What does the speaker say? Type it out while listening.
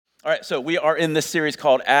All right, so we are in this series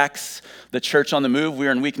called Acts, the Church on the Move.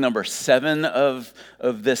 We're in week number 7 of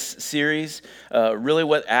this series. Really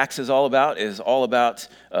what Acts is all about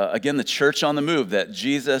again, the church on the move, that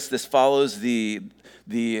Jesus, this follows the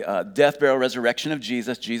death, burial, resurrection of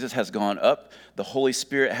Jesus. Jesus has gone up. The Holy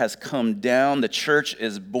Spirit has come down. The church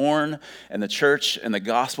is born, and the church and the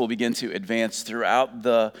gospel begin to advance throughout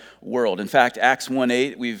the world. In fact, Acts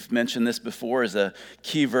 1:8, we've mentioned this before, is a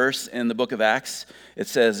key verse in the book of Acts. It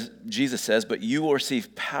says, Jesus says, "But you will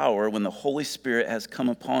receive power when the Holy Spirit has come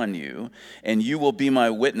upon you, and you will be my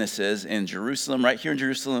witnesses in Jerusalem," right here in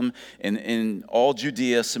Jerusalem, and in all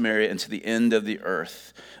Judea, Samaria, and to the end of the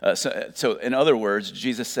earth. So in other words,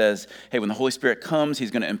 Jesus says, hey, when the Holy Spirit comes, he's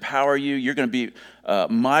going to empower you. You're going to be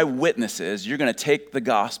my witnesses. You're going to take the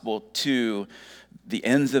gospel to the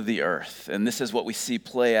ends of the earth. And this is what we see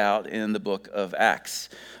play out in the book of Acts.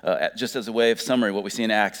 Just as a way of summary, what we see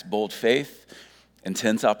in Acts: bold faith,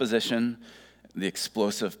 intense opposition, the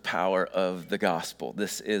explosive power of the gospel.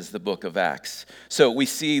 This is the book of Acts. So we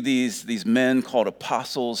see these men called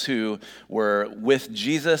apostles who were with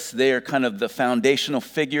Jesus. They are kind of the foundational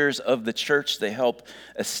figures of the church. They help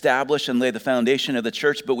establish and lay the foundation of the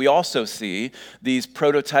church. But we also see these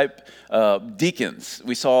prototype deacons.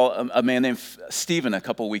 We saw a man named Stephen a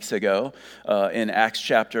couple weeks ago in Acts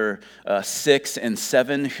chapter 6 and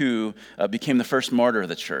 7 who became the first martyr of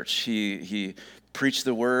the church. He preached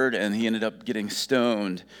the word, and he ended up getting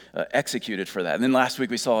stoned, executed for that. And then last week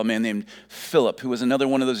we saw a man named Philip, who was another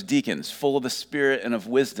one of those deacons, full of the Spirit and of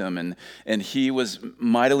wisdom, and he was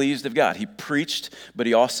mightily used of God. He preached, but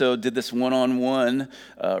he also did this one-on-one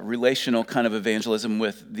relational kind of evangelism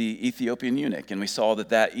with the Ethiopian eunuch. And we saw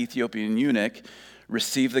that Ethiopian eunuch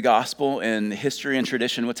received the gospel, and history and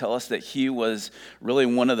tradition would tell us that he was really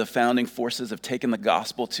one of the founding forces of taking the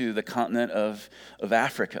gospel to the continent of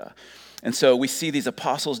Africa. And so we see these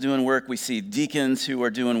apostles doing work. We see deacons who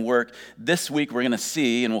are doing work. This week we're going to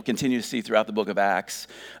see, and we'll continue to see throughout the book of Acts,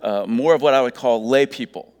 more of what I would call lay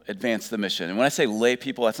people advance the mission. And when I say lay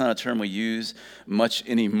people, that's not a term we use much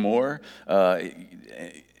anymore.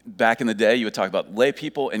 Back in the day, you would talk about lay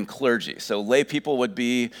people and clergy. So lay people would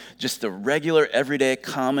be just the regular, everyday,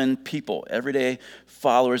 common people, everyday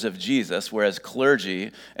followers of Jesus, whereas clergy,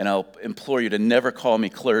 and I'll implore you to never call me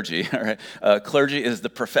clergy, all right? Clergy is the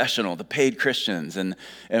professional, the paid Christians. And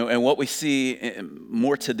what we see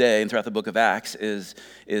more today and throughout the book of Acts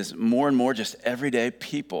is more and more just everyday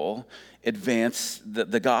people advance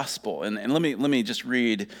the gospel. And let me just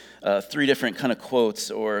read 3 different kind of quotes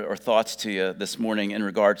or thoughts to you this morning in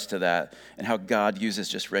regards to that and how God uses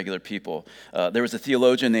just regular people. There was a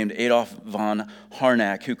theologian named Adolf von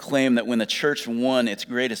Harnack who claimed that when the church won its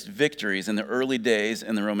greatest victories in the early days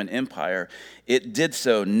in the Roman Empire, it did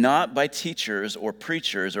so not by teachers or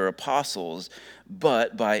preachers or apostles,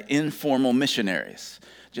 but by informal missionaries.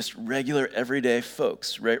 Just regular, everyday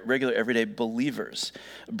folks, regular, everyday believers.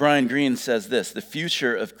 Brian Greene says this: the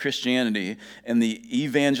future of Christianity and the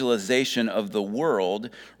evangelization of the world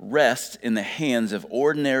rests in the hands of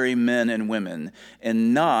ordinary men and women,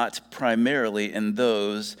 and not primarily in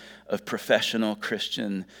those of professional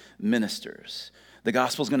Christian ministers. The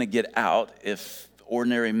gospel is going to get out if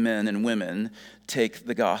ordinary men and women take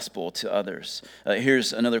the gospel to others.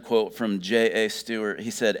 Here's another quote from J.A. Stewart.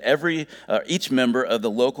 He said, each member of the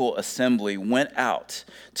local assembly went out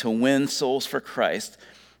to win souls for Christ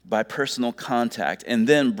by personal contact, and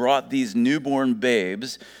then brought these newborn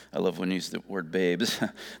babes, I love when you use the word babes,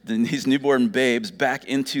 these newborn babes back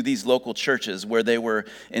into these local churches where they were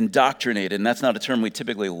indoctrinated. And that's not a term we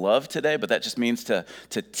typically love today, but that just means to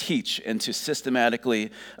teach and to systematically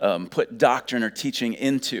put doctrine or teaching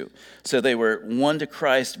into. So they were won to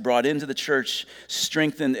Christ, brought into the church,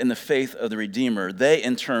 strengthened in the faith of the Redeemer. They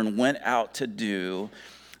in turn went out to do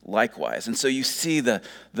likewise. And so you see the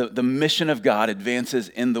mission of God advances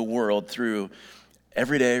in the world through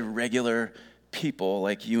everyday, regular people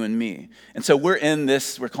like you and me. And so we're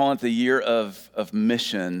calling it the year of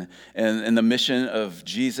mission. And the mission of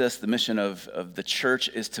Jesus, the mission of the church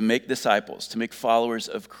is to make disciples, to make followers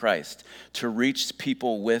of Christ, to reach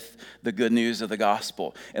people with the good news of the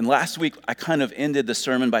gospel. And last week, I kind of ended the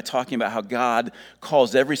sermon by talking about how God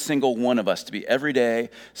calls every single one of us to be everyday,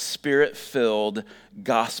 spirit-filled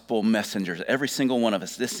gospel messengers. Every single one of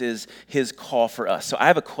us. This is his call for us. So I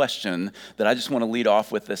have a question that I just want to lead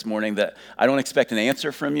off with this morning that I don't expect an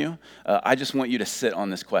answer from you. I just want you to sit on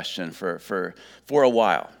this question for a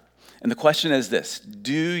while. And the question is this: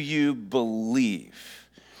 do you believe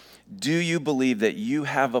that you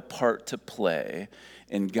have a part to play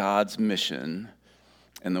in God's mission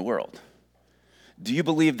in the world? Do you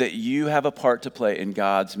believe that you have a part to play in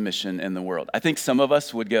God's mission in the world? I think some of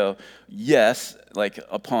us would go, yes, like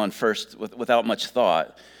upon first, without much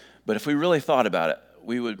thought. But if we really thought about it,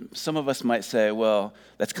 some of us might say, well,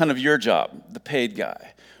 that's kind of your job, the paid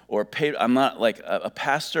guy. Or paid, I'm not like a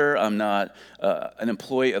pastor, I'm not an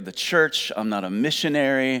employee of the church, I'm not a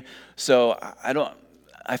missionary. So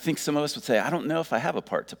I think some of us would say, I don't know if I have a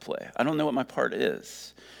part to play. I don't know what my part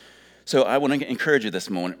is. So I want to encourage you this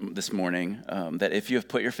morning that if you have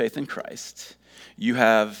put your faith in Christ, you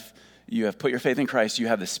have put your faith in Christ, you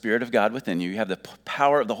have the Spirit of God within you, you have the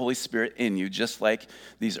power of the Holy Spirit in you, just like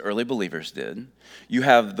these early believers did. You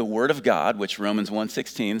have the Word of God, which Romans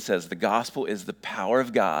 1:16 says the gospel is the power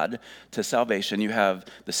of God to salvation. You have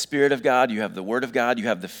the Spirit of God, you have the Word of God, you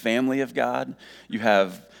have the family of God, you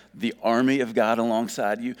have the army of God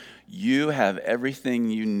alongside you. You have everything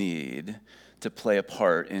you need to play a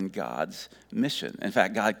part in God's mission. In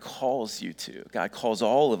fact, God calls you to. God calls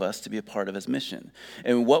all of us to be a part of his mission.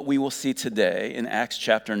 And what we will see today in Acts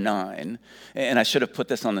chapter 9, and I should have put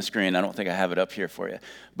this on the screen, I don't think I have it up here for you,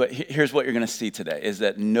 but here's what you're going to see today, is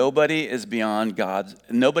that nobody is beyond God's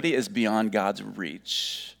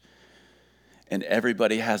reach, and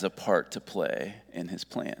everybody has a part to play in his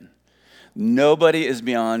plan. Nobody is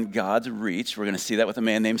beyond God's reach. We're going to see that with a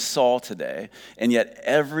man named Saul today. And yet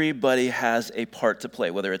everybody has a part to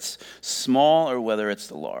play, whether it's small or whether it's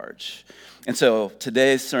large. And so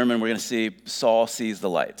today's sermon, we're going to see Saul sees the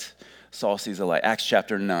light. Saul sees the light. Acts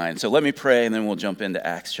chapter 9. So let me pray, and then we'll jump into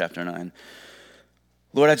Acts chapter 9.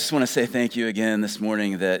 Lord, I just want to say thank you again this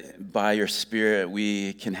morning that by your Spirit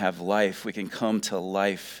we can have life. We can come to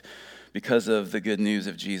life because of the good news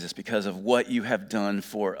of Jesus, because of what you have done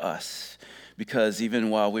for us. Because even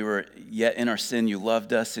while we were yet in our sin, you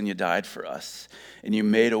loved us and you died for us. And you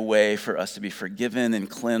made a way for us to be forgiven and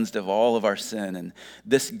cleansed of all of our sin. And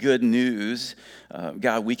this good news,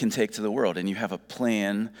 God, we can take to the world. And you have a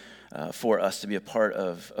plan for us to be a part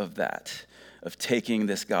of that, of taking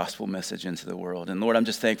this gospel message into the world. And Lord, I'm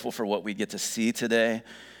just thankful for what we get to see today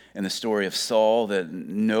in the story of Saul, that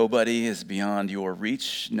nobody is beyond your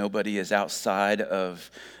reach. Nobody is outside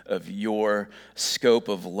of your scope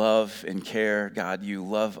of love and care. God, you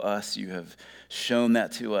love us. You have shown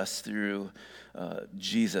that to us through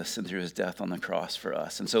Jesus and through his death on the cross for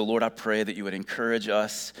us. And so, Lord, I pray that you would encourage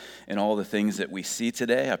us in all the things that we see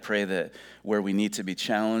today. I pray that where we need to be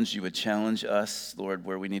challenged, you would challenge us. Lord,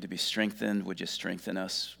 where we need to be strengthened, would you strengthen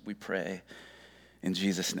us? We pray in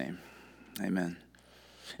Jesus' name. Amen.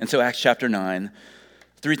 And so Acts chapter 9,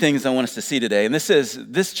 three things I want us to see today. And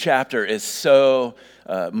this chapter is so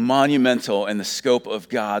monumental in the scope of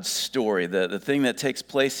God's story. The thing that takes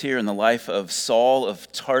place here in the life of Saul of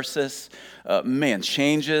Tarsus,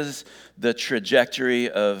 changes the trajectory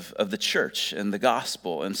of the church and the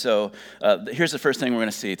gospel. And so here's the first thing we're going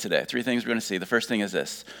to see today. Three things we're going to see. The first thing is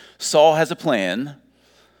this: Saul has a plan,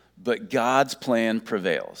 but God's plan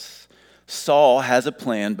prevails. Saul has a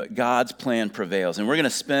plan, but God's plan prevails. And we're going to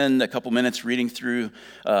spend a couple minutes reading through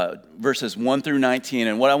verses 1 through 19.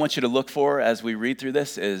 And what I want you to look for as we read through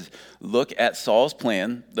this is look at Saul's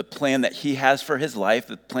plan, the plan that he has for his life,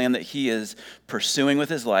 the plan that he is pursuing with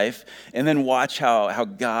his life, and then watch how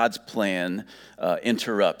God's plan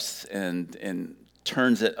interrupts and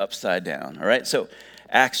turns it upside down. All right, so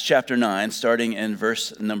Acts chapter 9, starting in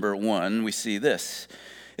verse number 1, we see this.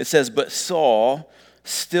 It says, "But Saul,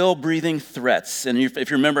 still breathing threats." And if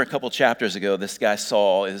you remember a couple chapters ago, this guy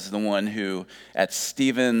Saul is the one who, at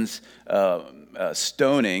Stephen's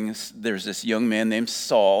stoning, there's this young man named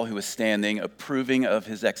Saul who was standing approving of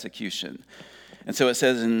his execution. And so it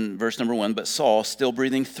says in verse number 1, "But Saul, still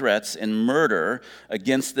breathing threats and murder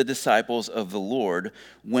against the disciples of the Lord,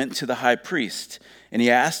 went to the high priest, and he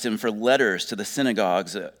asked him for letters to the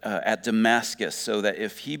synagogues at Damascus, so that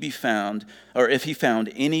if he found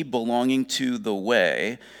any belonging to the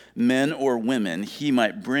way, men or women, he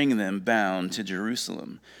might bring them bound to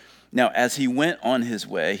Jerusalem. Now, as he went on his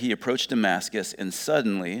way, he approached Damascus, and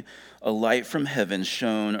suddenly a light from heaven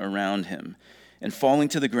shone around him. And falling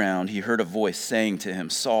to the ground, he heard a voice saying to him,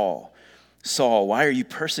 'Saul, Saul, why are you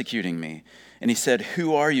persecuting me?' And he said,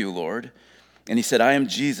 'Who are you, Lord?' And he said, 'I am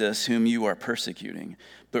Jesus, whom you are persecuting.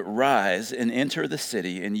 But rise and enter the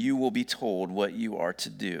city, and you will be told what you are to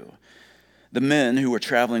do.' The men who were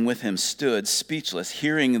traveling with him stood speechless,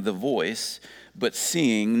 hearing the voice, but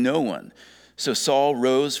seeing no one. So Saul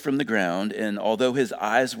rose from the ground, and although his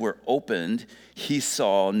eyes were opened, he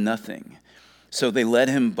saw nothing. So they led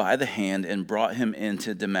him by the hand and brought him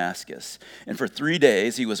into Damascus. And for 3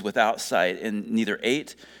 days he was without sight, and neither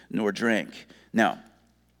ate nor drank. Now,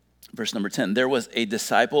 Verse number 10, there was a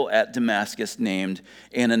disciple at Damascus named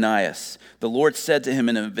Ananias. The Lord said to him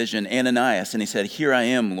in a vision, Ananias, and he said, here I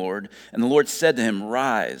am, Lord. And the Lord said to him,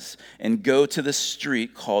 rise and go to the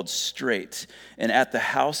street called Straight, and at the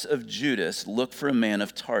house of Judas look for a man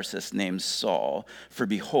of Tarsus named Saul, for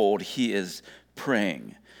behold, he is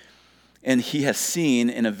praying. And he has seen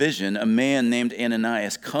in a vision a man named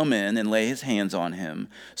Ananias come in and lay his hands on him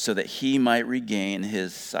so that he might regain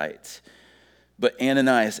his sight. But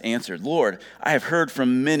Ananias answered, Lord, I have heard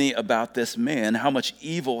from many about this man, how much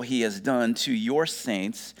evil he has done to your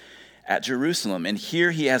saints at Jerusalem. And here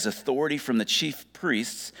he has authority from the chief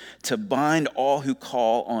priests to bind all who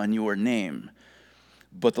call on your name.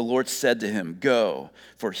 But the Lord said to him, go,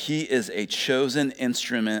 for he is a chosen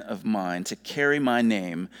instrument of mine to carry my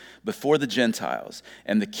name before the Gentiles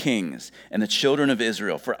and the kings and the children of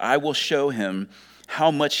Israel. For I will show him how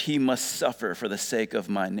much he must suffer for the sake of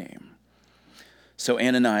my name. So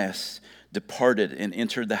Ananias departed and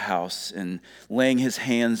entered the house, and laying his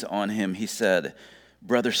hands on him, he said,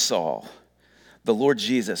 Brother Saul, the Lord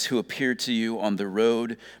Jesus, who appeared to you on the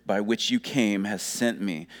road by which you came, has sent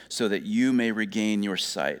me so that you may regain your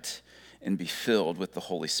sight and be filled with the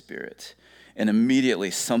Holy Spirit. And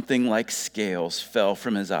immediately something like scales fell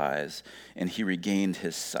from his eyes, and he regained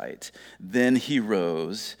his sight. Then he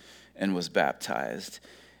rose and was baptized.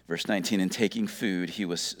 Verse 19, in taking food, he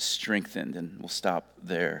was strengthened, and we'll stop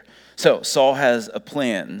there. So Saul has a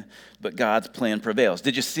plan, but God's plan prevails.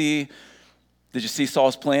 Did you see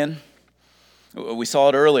Saul's plan? We saw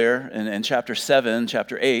it earlier in chapter 7,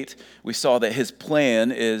 chapter 8. We saw that his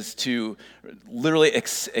plan is to literally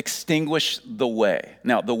extinguish the way.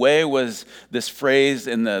 Now, the way was this phrase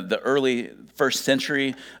in the early first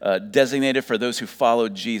century designated for those who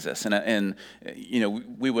followed Jesus. And you know,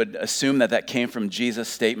 we would assume that came from Jesus'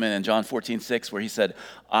 statement in John 14:6, where he said,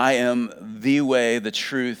 I am the way, the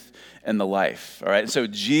truth, and the life. All right. So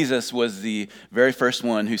Jesus was the very first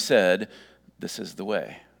one who said, this is the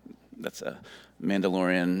way. That's a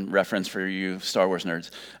Mandalorian reference for you Star Wars nerds.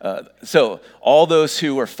 So all those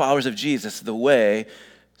who were followers of Jesus, the way,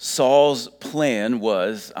 Saul's plan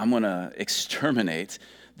was, I'm going to exterminate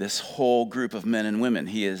this whole group of men and women.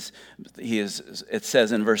 He is. It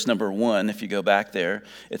says in verse number 1, if you go back there,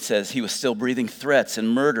 it says he was still breathing threats and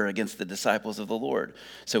murder against the disciples of the Lord.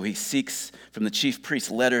 So he seeks from the chief priests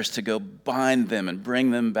letters to go bind them and bring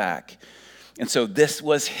them back. And so this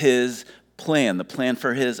was his plan, the plan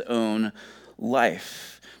for his own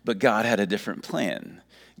life. But God had a different plan.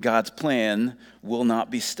 God's plan will not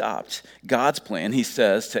be stopped. God's plan, he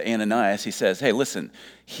says to Ananias, he says, hey, listen,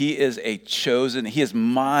 he is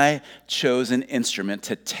my chosen instrument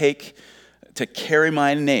to carry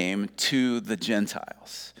my name to the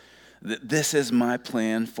Gentiles. This is my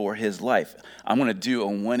plan for his life. I'm going to do a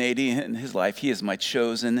 180 in his life. He is my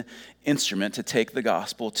chosen instrument to take the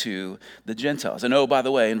gospel to the Gentiles. And oh, by the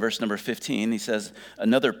way, in verse number 15, he says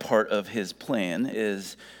another part of his plan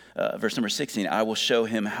is verse number 16, I will show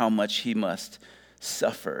him how much he must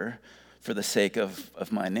suffer for the sake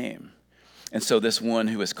of my name. And so this one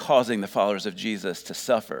who is causing the followers of Jesus to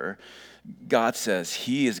suffer, God says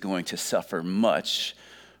he is going to suffer much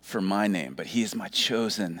for my name, but he is my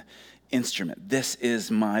chosen instrument. This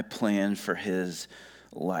is my plan for his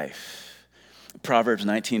life. Proverbs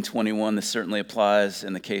 19:21, this certainly applies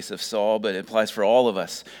in the case of Saul, but it applies for all of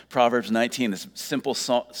us. Proverbs 19, this simple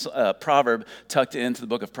proverb tucked into the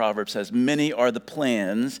book of Proverbs says, many are the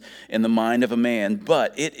plans in the mind of a man,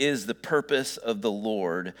 but it is the purpose of the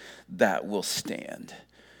Lord that will stand.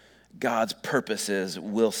 God's purposes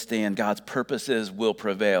will stand. God's purposes will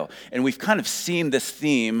prevail. And we've kind of seen this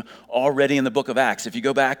theme already in the book of Acts. If you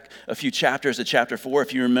go back a few chapters to chapter 4,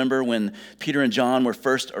 if you remember when Peter and John were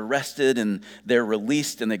first arrested and they're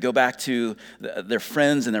released and they go back to their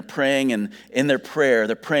friends and they're praying, and in their prayer,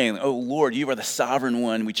 they're praying, oh Lord, you are the sovereign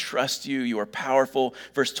one. We trust you. You are powerful.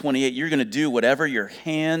 Verse 28, you're going to do whatever your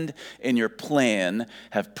hand and your plan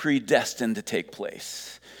have predestined to take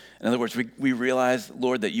place. In other words, we realize,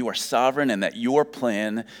 Lord, that you are sovereign and that your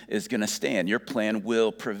plan is going to stand. Your plan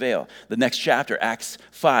will prevail. The next chapter, Acts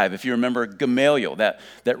 5, if you remember Gamaliel, that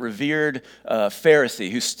revered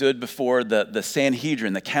Pharisee who stood before the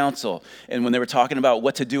Sanhedrin, the council, and when they were talking about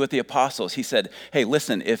what to do with the apostles, he said, hey,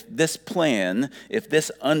 listen, if this plan, if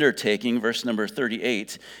this undertaking, verse number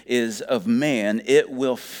 38, is of man, it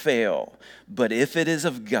will fail. But if it is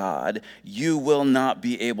of God, you will not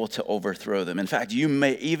be able to overthrow them. In fact, you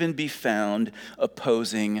may even be found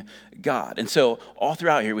opposing God. And so all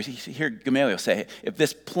throughout here, we hear Gamaliel say, if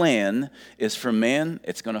this plan is from man,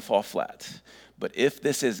 it's going to fall flat. But if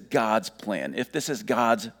this is God's plan, if this is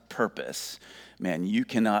God's purpose, man, you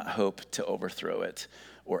cannot hope to overthrow it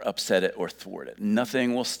or upset it or thwart it.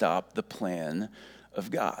 Nothing will stop the plan of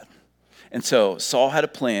God. And so Saul had a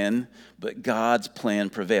plan, but God's plan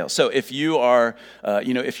prevails. So if you are,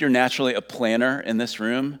 if you're naturally a planner in this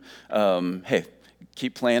room, hey,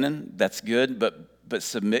 keep planning. That's good, but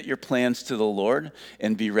submit your plans to the Lord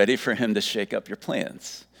and be ready for him to shake up your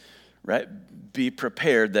plans, right? Be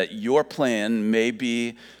prepared that your plan may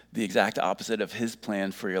be the exact opposite of his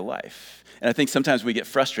plan for your life. And I think sometimes we get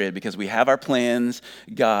frustrated because we have our plans.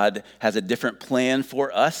 God has a different plan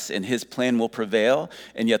for us, and his plan will prevail.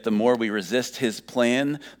 And yet the more we resist his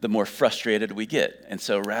plan, the more frustrated we get. And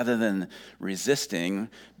so rather than resisting,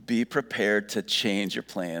 be prepared to change your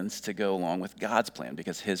plans to go along with God's plan,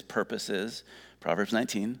 because his purposes, Proverbs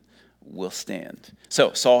 19, will stand.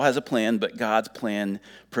 So Saul has a plan, but God's plan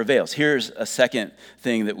prevails. Here's a second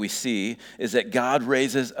thing that we see, is that God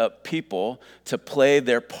raises up people to play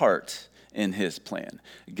their part in his plan.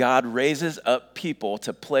 God raises up people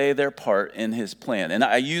to play their part in his plan. And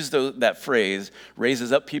I use that phrase,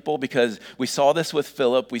 raises up people, because we saw this with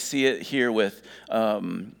Philip. We see it here with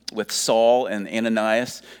Saul and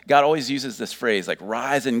Ananias. God always uses this phrase, like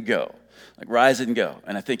rise and go. Like rise and go.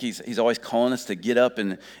 And I think he's always calling us to get up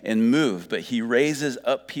and move, but he raises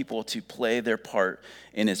up people to play their part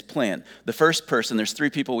in his plan. The first person, there's three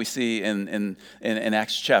people we see in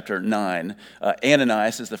Acts chapter 9.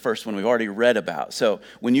 Ananias is the first one we've already read about. So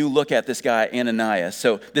when you look at this guy, Ananias,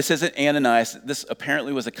 so this isn't Ananias. This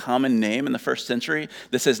apparently was a common name in the first century.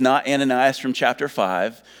 This is not Ananias from chapter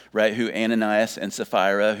 5, right? Who Ananias and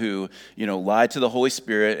Sapphira, who, lied to the Holy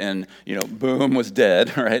Spirit and, boom, was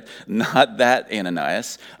dead, right? Not that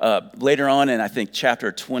Ananias. Later on in, I think,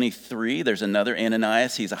 chapter 23, there's another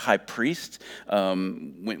Ananias. He's a high priest.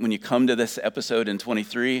 When you come to this episode in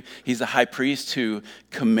 23, he's a high priest who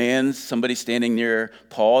commands somebody standing near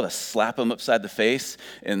Paul to slap him upside the face,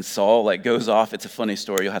 and Saul goes off. It's a funny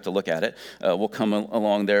story. You'll have to look at it. We'll come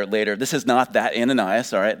along there later. This is not that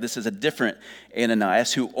Ananias, all right? This is a different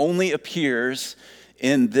Ananias who only appears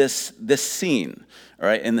in this scene, all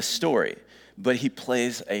right, in the story, but he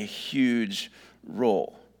plays a huge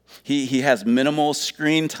role. He has minimal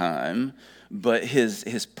screen time, but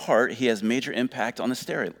his part, he has major impact on the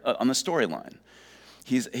storyline.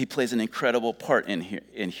 He plays an incredible part in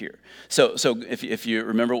here. So if you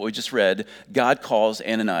remember what we just read, God calls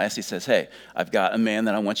Ananias. He says, "Hey, I've got a man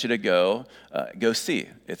that I want you to go see.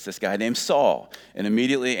 It's this guy named Saul." And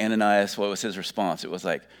immediately Ananias, what was his response? It was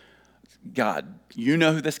like, "God, you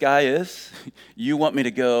know who this guy is? You want me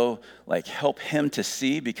to go help him to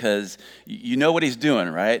see, because you know what he's doing,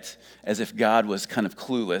 right?" As if God was kind of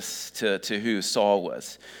clueless to who Saul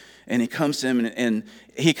was. And he comes to him, and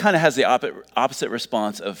he kind of has the opposite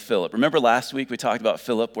response of Philip. Remember last week we talked about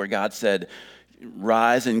Philip, where God said,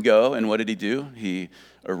 "Rise and go." And what did he do? He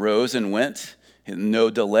arose and went. No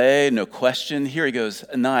delay, no question. Here he goes,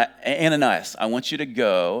 "Ananias, I want you to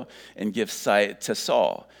go and give sight to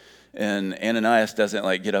Saul." And Ananias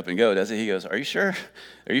doesn't get up and go, does he? He goes, "Are you sure?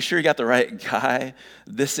 Are you sure you got the right guy?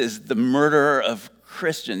 This is the murderer of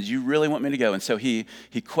Christians. You really want me to go?" And so he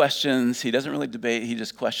questions. He doesn't really debate. He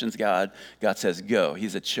just questions God. God says, "Go."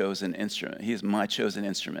 He's a chosen instrument. He is my chosen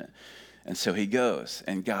instrument. And so he goes,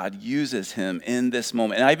 and God uses him in this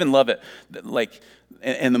moment. And I even love it,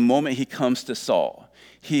 in the moment he comes to Saul,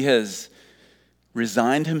 he has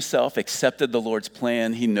resigned himself, accepted the Lord's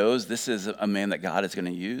plan. He knows this is a man that God is going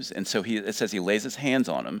to use. And so it says he lays his hands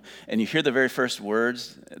on him. And you hear the very first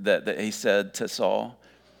words that he said to Saul,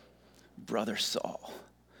 "Brother Saul."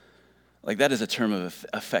 That is a term of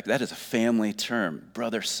effect. That is a family term,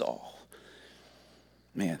 Brother Saul.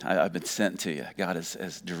 Man, I've been sent to you. God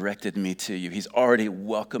has directed me to you. He's already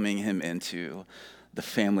welcoming him into the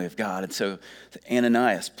family of God. And so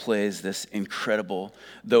Ananias plays this incredible,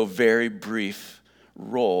 though very brief,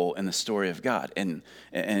 role in the story of God, and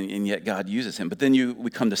yet God uses him. But then we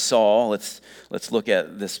come to Saul. Let's look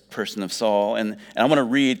at this person of Saul, and I want to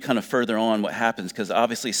read kind of further on what happens, because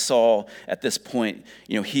obviously Saul at this point,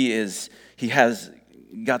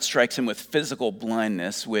 God strikes him with physical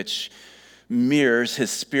blindness, which mirrors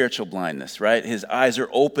his spiritual blindness, right? His eyes are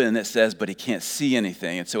open, it says, but he can't see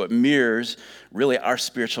anything. And so it mirrors really our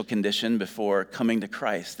spiritual condition before coming to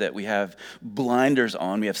Christ, that we have blinders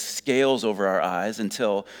on, we have scales over our eyes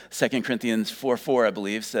until 2 Corinthians 4:4, I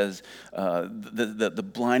believe, says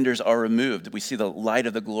the blinders are removed. We see the light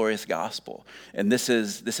of the glorious gospel. And this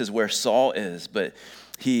is where Saul is, but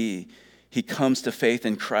he comes to faith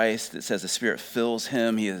in Christ. It says the Spirit fills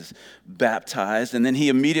him. He is baptized. And then he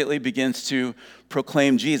immediately begins to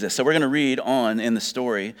proclaim Jesus. So we're going to read on in the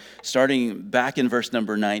story, starting back in verse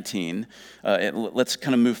number 19. Let's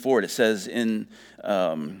kind of move forward. It says in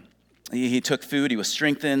He took food, he was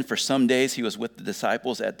strengthened. For some days he was with the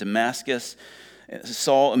disciples at Damascus.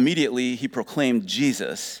 Saul immediately, he proclaimed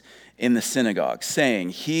Jesus in the synagogue, saying,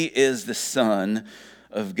 "He is the Son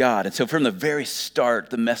of God." And so from the very start,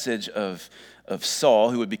 the message of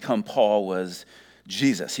Saul, who would become Paul, was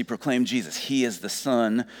Jesus. He proclaimed Jesus. He is the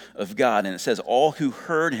Son of God. And it says, all who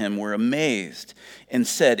heard him were amazed and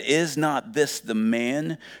said, "Is not this the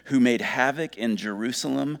man who made havoc in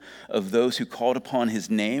Jerusalem of those who called upon his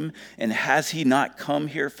name? And has he not come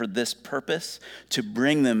here for this purpose, to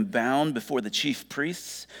bring them bound before the chief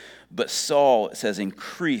priests?" But Saul, it says,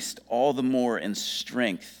 increased all the more in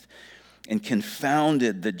strength and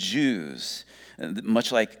confounded the Jews,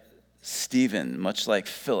 much like Stephen, much like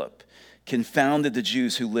Philip, confounded the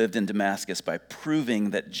Jews who lived in Damascus by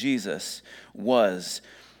proving that Jesus was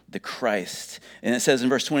the Christ. And it says in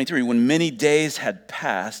verse 23, when many days had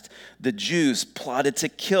passed, the Jews plotted to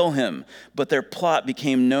kill him, but their plot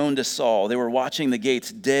became known to Saul. They were watching the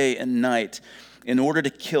gates day and night in order to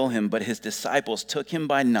kill him, but his disciples took him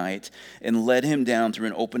by night and led him down through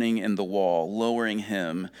an opening in the wall, lowering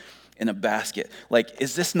him in a basket. Like,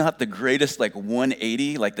 is this not the greatest,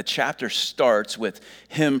 180? The chapter starts with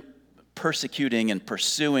him persecuting and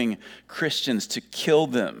pursuing Christians to kill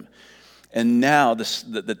them. And now,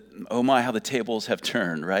 oh my, how the tables have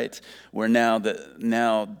turned, right? Where now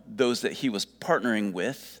those that he was partnering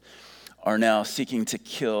with are now seeking to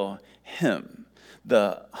kill him.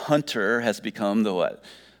 The hunter has become the what?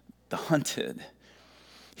 The hunted.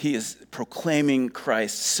 He is proclaiming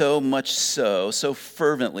Christ so much so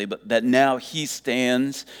fervently, but that now he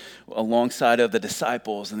stands alongside of the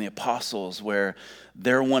disciples and the apostles where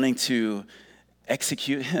they're wanting to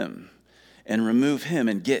execute him and remove him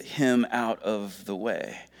and get him out of the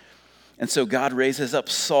way. And so God raises up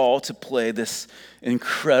Saul to play this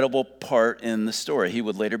incredible part in the story. He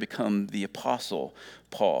would later become the apostle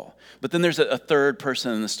Paul. But then there's a third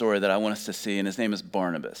person in the story that I want us to see, and his name is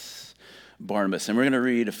Barnabas. And we're going to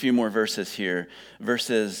read a few more verses here,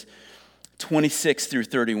 verses 26 through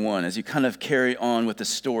 31, as you kind of carry on with the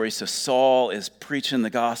story. So Saul is preaching the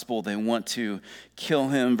gospel. They want to kill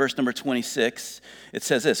him. Verse number 26, it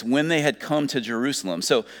says this: when they had come to Jerusalem.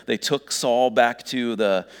 So they took Saul back to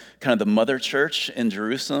the kind of the mother church in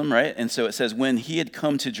Jerusalem, right? And so it says, when he had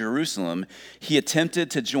come to Jerusalem, he attempted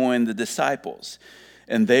to join the disciples.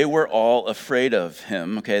 And they were all afraid of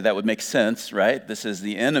him. Okay, that would make sense, right? This is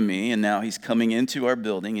the enemy, and now he's coming into our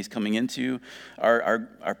building. He's coming into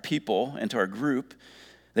our people, into our group.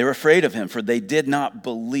 They were afraid of him, for they did not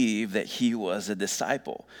believe that he was a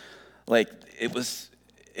disciple. It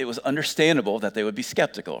was understandable that they would be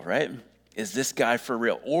skeptical, right? Is this guy for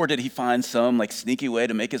real? Or did he find some sneaky way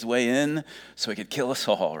to make his way in so he could kill us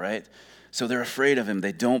all, right? So they're afraid of him.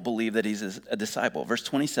 They don't believe that he's a disciple. Verse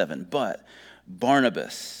 27, but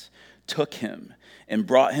Barnabas took him and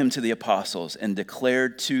brought him to the apostles and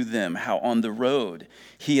declared to them how on the road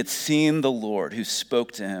he had seen the Lord who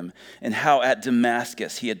spoke to him, and how at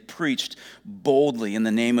Damascus he had preached boldly in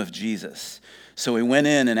the name of Jesus. So he went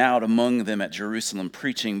in and out among them at Jerusalem,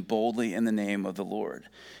 preaching boldly in the name of the Lord.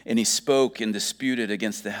 And he spoke and disputed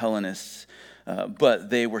against the Hellenists, but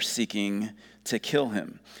they were seeking to kill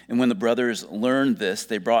him. And when the brothers learned this,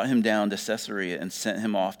 they brought him down to Caesarea and sent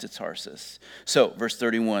him off to Tarsus. So, verse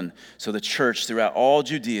 31, so the church throughout all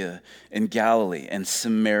Judea and Galilee and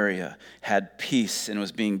Samaria had peace and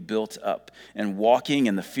was being built up, and walking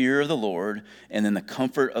in the fear of the Lord and in the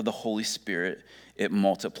comfort of the Holy Spirit, it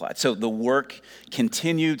multiplied. So the work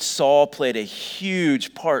continued. Saul played a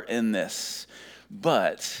huge part in this,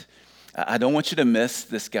 but I don't want you to miss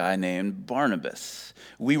this guy named Barnabas.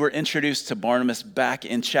 We were introduced to Barnabas back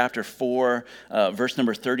in chapter 4, verse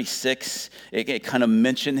number 36. It kind of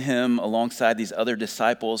mentioned him alongside these other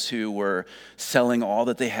disciples who were selling all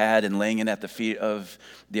that they had and laying it at the feet of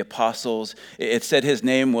the apostles. It said his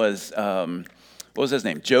name was, what was his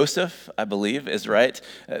name? Joseph, I believe, is right.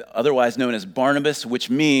 Otherwise known as Barnabas,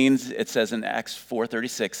 which means, it says in Acts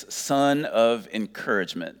 4:36, son of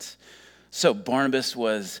encouragement. So Barnabas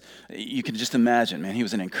was, you can just imagine, man, he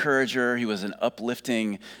was an encourager. He was an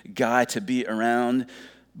uplifting guy to be around.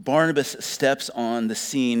 Barnabas steps on the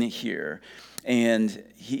scene here, and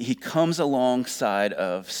he comes alongside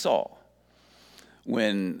of Saul.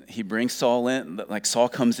 When he brings Saul in, Saul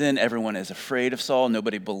comes in, everyone is afraid of Saul.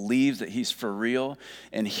 Nobody believes that he's for real.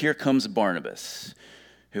 And here comes Barnabas,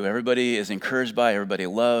 who everybody is encouraged by, everybody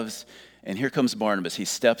loves. And here comes Barnabas. He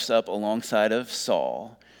steps up alongside of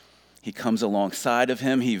Saul. He comes alongside of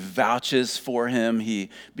him. He vouches for him. He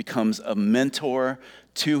becomes a mentor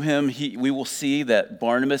to him. We will see that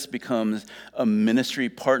Barnabas becomes a ministry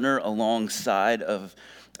partner alongside of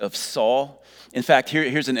Saul. In fact,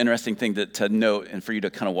 here's an interesting thing to note and for you to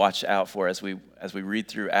kind of watch out for as we read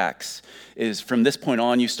through Acts, is from this point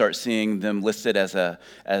on, you start seeing them listed as a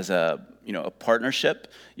partnership.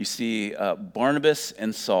 You see Barnabas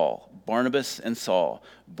and Saul, Barnabas and Saul,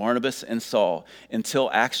 Barnabas and Saul, until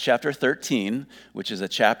Acts chapter 13, which is a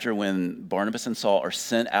chapter when Barnabas and Saul are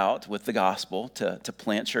sent out with the gospel to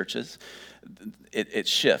plant churches. It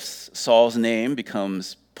shifts. Saul's name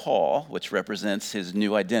becomes Paul, which represents his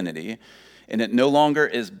new identity. And it no longer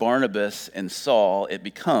is Barnabas and Saul. It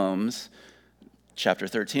becomes, chapter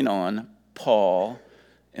 13 on, Paul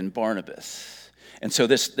and Barnabas. And so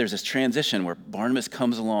there's this transition where Barnabas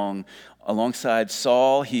comes alongside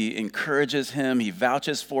Saul. He encourages him. He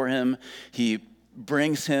vouches for him. He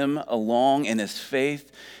brings him along in his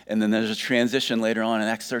faith. And then there's a transition later on in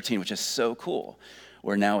Acts 13, which is so cool,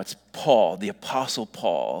 where now it's Paul, the Apostle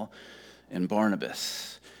Paul, and Barnabas.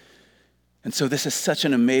 And so this is such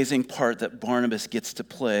an amazing part that Barnabas gets to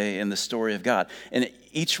play in the story of God. And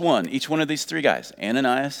each one of these three guys,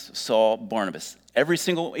 Ananias, Saul, Barnabas,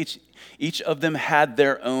 each of them had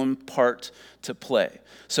their own part to play.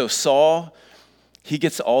 So Saul, he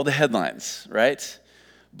gets all the headlines, right?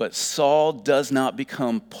 But Saul does not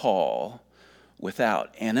become Paul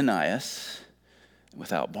without Ananias,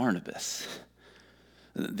 without Barnabas.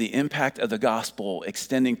 The impact of the gospel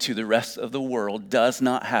extending to the rest of the world does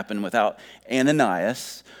not happen without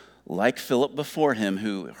Ananias, like Philip before him,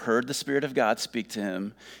 who heard the Spirit of God speak to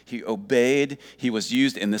him. He obeyed. He was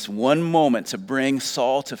used in this one moment to bring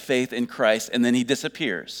Saul to faith in Christ, and then he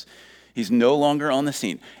disappears. He's no longer on the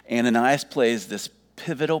scene. Ananias plays this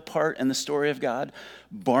pivotal part in the story of God.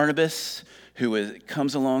 Barnabas, who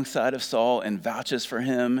comes alongside of Saul and vouches for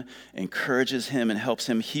him, encourages him, and helps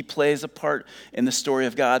him. He plays a part in the story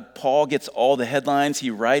of God. Paul gets all the headlines.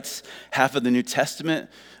 He writes half of the New Testament.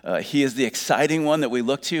 He is the exciting one that we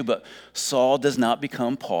look to, but Saul does not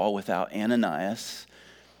become Paul without Ananias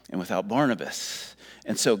and without Barnabas.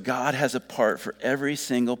 And so God has a part for every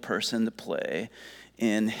single person to play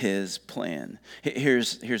in his plan.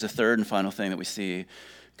 Here's a third and final thing that we see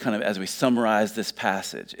kind of as we summarize this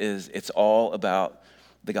passage, is it's all about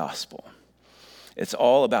the gospel. It's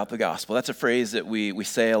all about the gospel. That's a phrase that we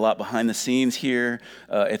say a lot behind the scenes here.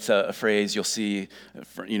 It's a phrase you'll see,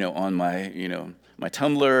 on my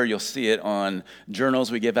Tumblr. You'll see it on journals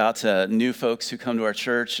we give out to new folks who come to our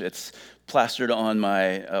church. It's plastered on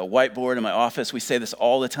my whiteboard in my office. We say this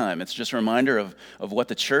all the time. It's just a reminder of what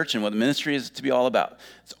the church and what the ministry is to be all about.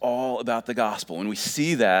 It's all about the gospel. And we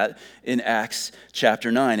see that in Acts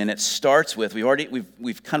chapter 9. And it starts with,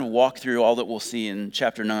 we've kind of walked through all that we'll see in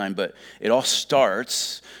chapter 9, but it all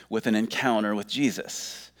starts with an encounter with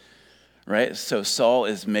Jesus, right? So Saul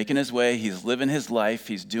is making his way. He's living his life.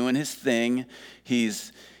 He's doing his thing.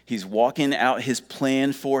 He's walking out his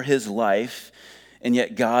plan for his life. And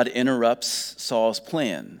yet God interrupts Saul's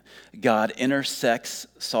plan. God intersects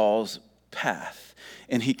Saul's path,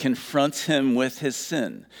 and he confronts him with his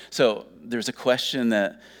sin. So there's a question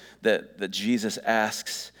that Jesus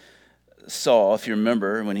asks Saul, if you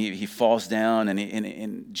remember, when he falls down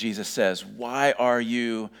and Jesus says, "Why are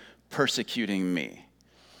you persecuting me?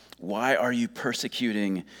 Why are you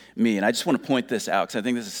persecuting me?" And I just want to point this out because I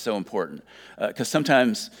think this is so important. Because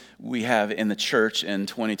sometimes we have in the church in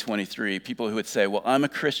 2023 people who would say, "Well, I'm a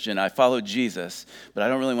Christian, I follow Jesus, but I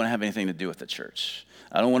don't really want to have anything to do with the church.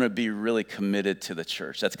 I don't want to be really committed to the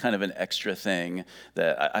church. That's kind of an extra thing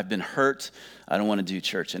that I've been hurt. I don't want to do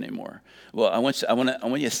church anymore." Well, I want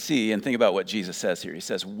you to see and think about what Jesus says here. He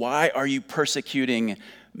says, "Why are you persecuting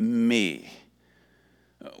me?"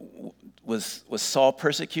 Was Saul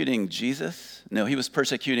persecuting Jesus? No, he was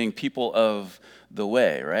persecuting people of the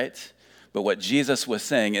way, right? But what Jesus was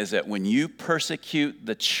saying is that when you persecute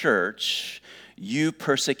the church, you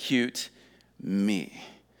persecute me.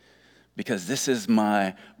 Because this is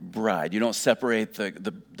my bride. You don't separate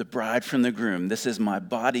the bride from the groom. This is my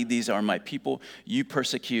body. These are my people. You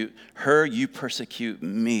persecute her. You persecute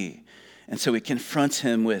me. And so he confronts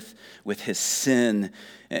him with his sin.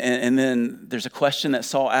 And then there's a question that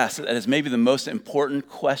Saul asks that is maybe the most important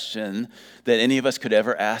question that any of us could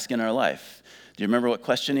ever ask in our life. Do you remember what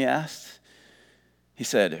question he asked? He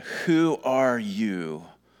said, "Who are you,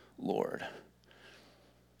 Lord?"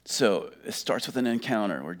 So it starts with an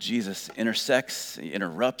encounter where Jesus intersects, he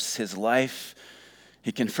interrupts his life.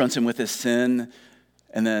 He confronts him with his sin.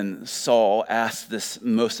 And then Saul asks this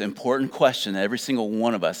most important question that every single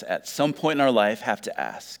one of us at some point in our life have to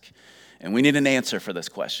ask. And we need an answer for this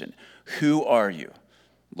question. Who are you,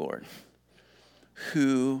 Lord?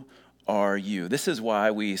 Who are you? This is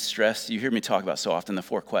why we stress, you hear me talk about so often the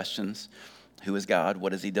 4 questions. Who is God?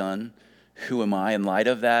 What has he done? Who am I? In light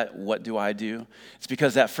of that, what do I do? It's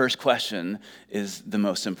because that first question is the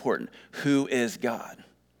most important. Who is God?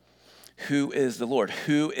 Who is the Lord?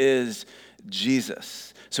 Who is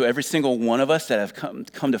Jesus? So every single one of us that have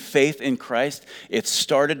come to faith in Christ, it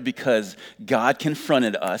started because God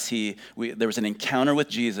confronted us. There was an encounter with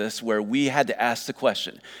Jesus where we had to ask the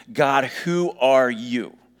question, God, who are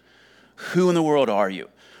you? Who in the world are you?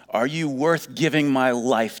 Are you worth giving my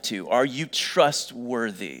life to? Are you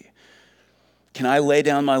trustworthy? Can I lay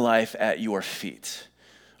down my life at your feet?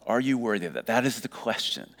 Are you worthy of that? That is the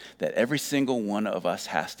question that every single one of us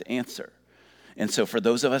has to answer. And so for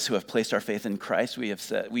those of us who have placed our faith in Christ, we have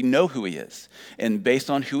said, we know who he is. And based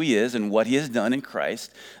on who he is and what he has done in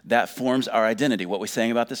Christ, that forms our identity. What we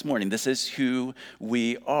sang about this morning, this is who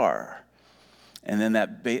we are. And then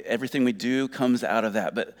everything we do comes out of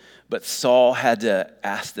that. But Saul had to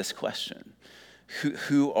ask this question.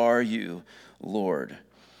 Who are you, Lord?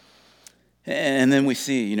 And then we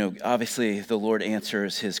see, obviously the Lord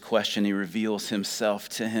answers his question. He reveals himself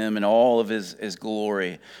to him in all of his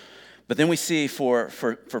glory. But then we see for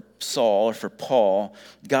Saul or for Paul,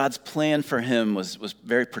 God's plan for him was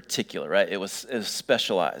very particular, right? It was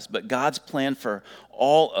specialized. But God's plan for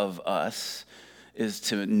all of us is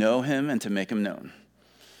to know him and to make him known.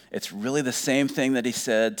 It's really the same thing that he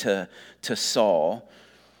said to Saul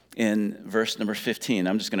in verse number 15.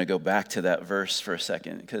 I'm just going to go back to that verse for a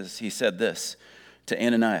second because he said this to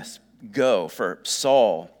Ananias, go, for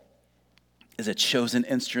Saul is a chosen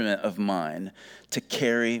instrument of mine to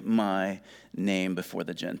carry my name before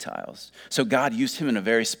the Gentiles. So God used him in a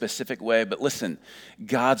very specific way, but listen,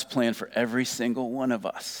 God's plan for every single one of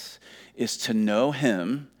us is to know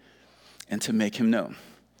him and to make him known.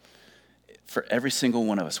 For every single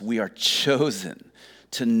one of us, we are chosen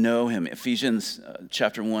to know him. Ephesians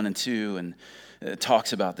chapter 1 and 2 and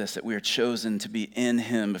talks about this, that we are chosen to be in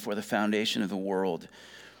him before the foundation of the world.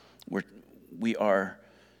 We are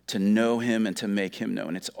to know him and to make him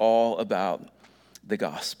known. It's all about the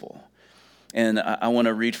gospel. And I want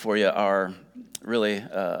to read for you our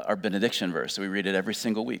benediction verse. We read it every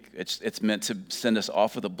single week. It's meant to send us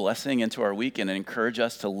off with a blessing into our week and encourage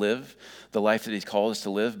us to live the life that he's called us to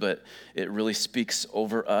live, but it really speaks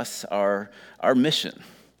over us our mission,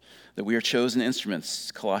 that we are chosen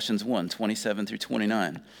instruments. Colossians 1, 27 through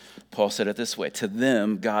 29. Paul said it this way, to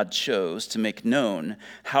them God chose to make known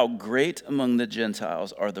how great among the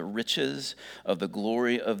Gentiles are the riches of the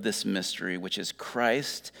glory of this mystery, which is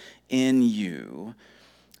Christ in you,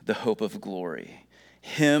 the hope of glory.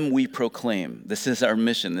 Him we proclaim. This is our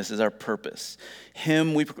mission. This is our purpose.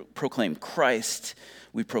 Him we proclaim. Christ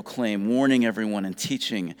we proclaim, warning everyone and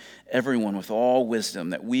teaching everyone with all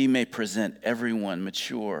wisdom, that we may present everyone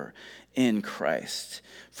mature in Christ.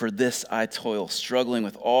 For this I toil, struggling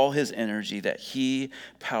with all his energy that he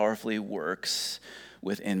powerfully works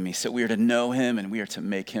within me. So we are to know him and we are to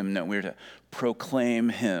make him known. We are to proclaim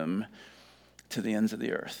him to the ends of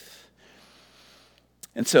the earth.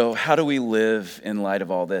 And so how do we live in light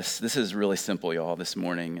of all this? This is really simple, y'all, this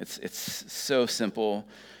morning. It's so simple,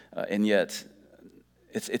 and yet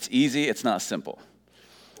it's easy, it's not simple.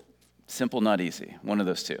 Simple, not easy. One of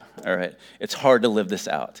those two, all right? It's hard to live this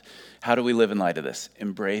out. How do we live in light of this?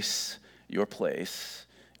 Embrace your place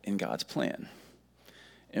in God's plan.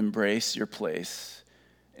 Embrace your place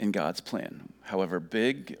in God's plan, however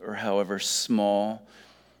big or however small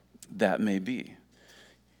that may be.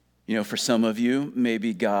 For some of you,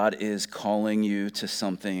 maybe God is calling you to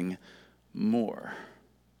something more.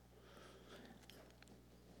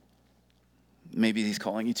 Maybe he's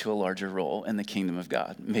calling you to a larger role in the kingdom of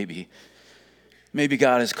God. Maybe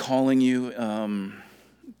God is calling you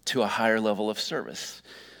to a higher level of service.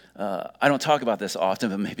 I don't talk about this often,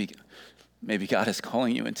 but maybe God is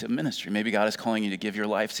calling you into ministry. Maybe God is calling you to give your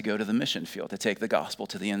life to go to the mission field, to take the gospel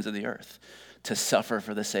to the ends of the earth, to suffer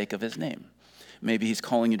for the sake of his name. Maybe he's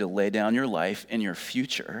calling you to lay down your life and your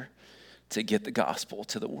future to get the gospel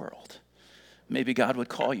to the world. Maybe God would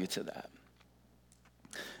call you to that.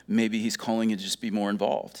 Maybe he's calling you to just be more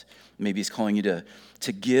involved. Maybe he's calling you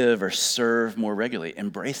to give or serve more regularly.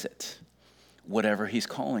 Embrace it. Whatever he's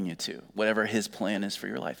calling you to, whatever his plan is for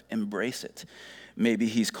your life, embrace it. Maybe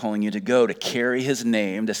he's calling you to go to carry his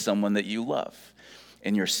name to someone that you love.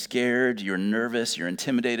 And you're scared, you're nervous, you're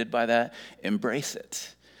intimidated by that. Embrace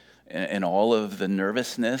it. And all of the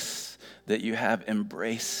nervousness that you have,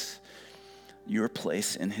 embrace your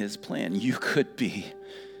place in his plan. You could be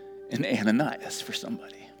an Ananias for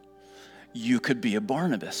somebody. you could be a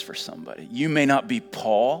Barnabas for somebody. You may not be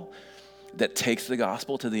Paul that takes the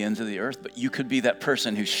gospel to the ends of the earth, but you could be that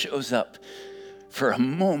person who shows up for a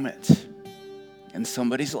moment in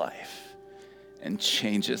somebody's life and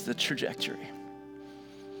changes the trajectory.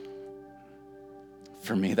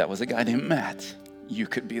 For me, that was a guy named Matt. You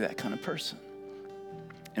could be that kind of person.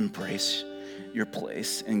 Embrace your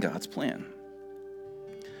place in God's plan.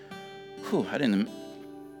 I didn't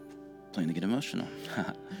plan to get emotional.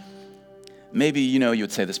 Maybe, you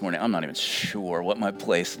would say this morning, I'm not even sure what my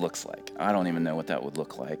place looks like. I don't even know what that would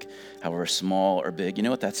look like. However small or big, you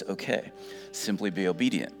know what? That's okay. Simply be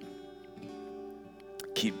obedient.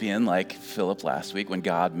 Keep being like Philip last week. When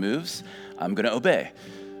God moves, I'm going to obey.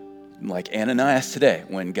 Like Ananias today.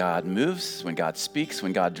 When God moves, when God speaks,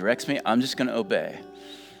 when God directs me, I'm just going to obey.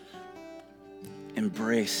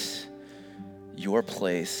 Embrace your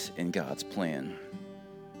place in God's plan.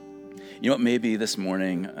 You know what, maybe this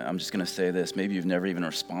morning, I'm just going to say this, maybe you've never even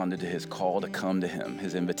responded to his call to come to him,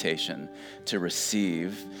 his invitation to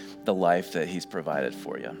receive the life that he's provided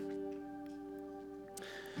for you.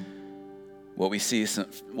 What we see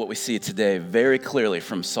today very clearly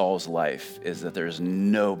from Saul's life is that there is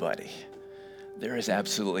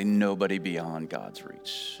absolutely nobody beyond God's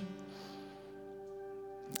reach.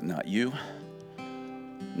 Not you,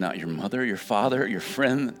 not your mother, your father, your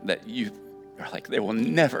friend that you are like, they will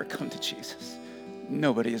never come to Jesus.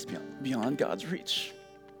 Nobody is beyond God's reach.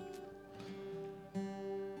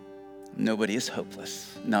 Nobody is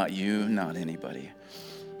hopeless. Not you, not anybody.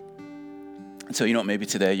 And so, maybe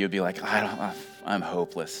today you'd be like, I'm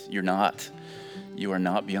hopeless. You're not. You are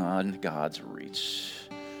not beyond God's reach.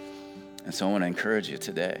 And so I want to encourage you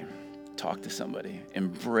today, talk to somebody.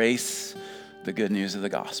 Embrace the good news of the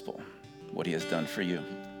gospel, what he has done for you.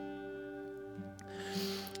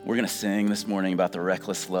 We're going to sing this morning about the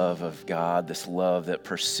reckless love of God, this love that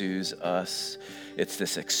pursues us. It's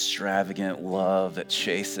this extravagant love that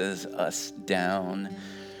chases us down.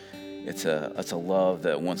 It's a love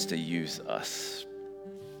that wants to use us.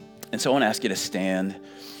 And so I want to ask you to stand.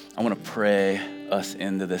 I want to pray us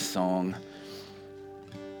into this song.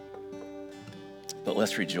 But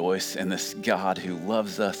let's rejoice in this God who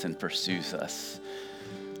loves us and pursues us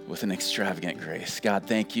with an extravagant grace. God,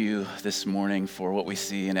 thank you this morning for what we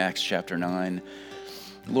see in Acts chapter 9.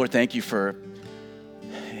 Lord, thank you for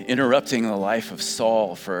interrupting the life of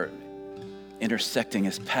Saul, for intersecting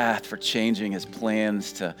his path, for changing his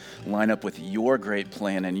plans to line up with your great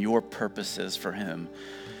plan and your purposes for him.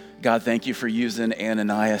 God, thank you for using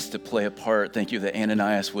Ananias to play a part. Thank you that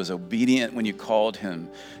Ananias was obedient when you called him.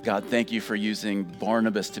 God, thank you for using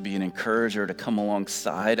Barnabas to be an encourager, to come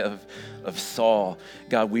alongside of Saul.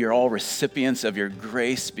 God, we are all recipients of your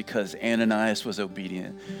grace because Ananias was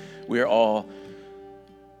obedient. We are all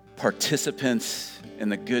participants in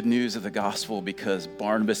the good news of the gospel because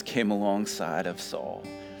Barnabas came alongside of Saul.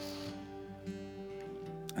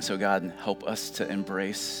 And so, God, help us to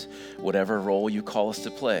embrace whatever role you call us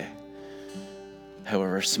to play.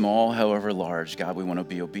 However small, however large, God, we want to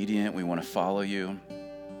be obedient. We want to follow you.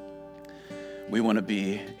 We want to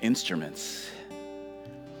be instruments.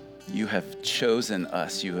 You have chosen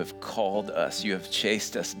us. You have called us. You have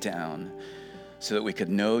chased us down so that we could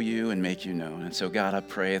know you and make you known. And so, God, I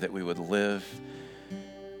pray that we would live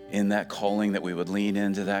in that calling, that we would lean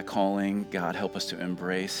into that calling. God, help us to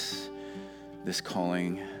embrace this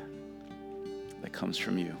calling that comes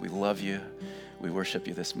from you. We love you. We worship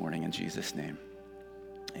you this morning in Jesus' name.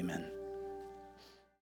 Amen.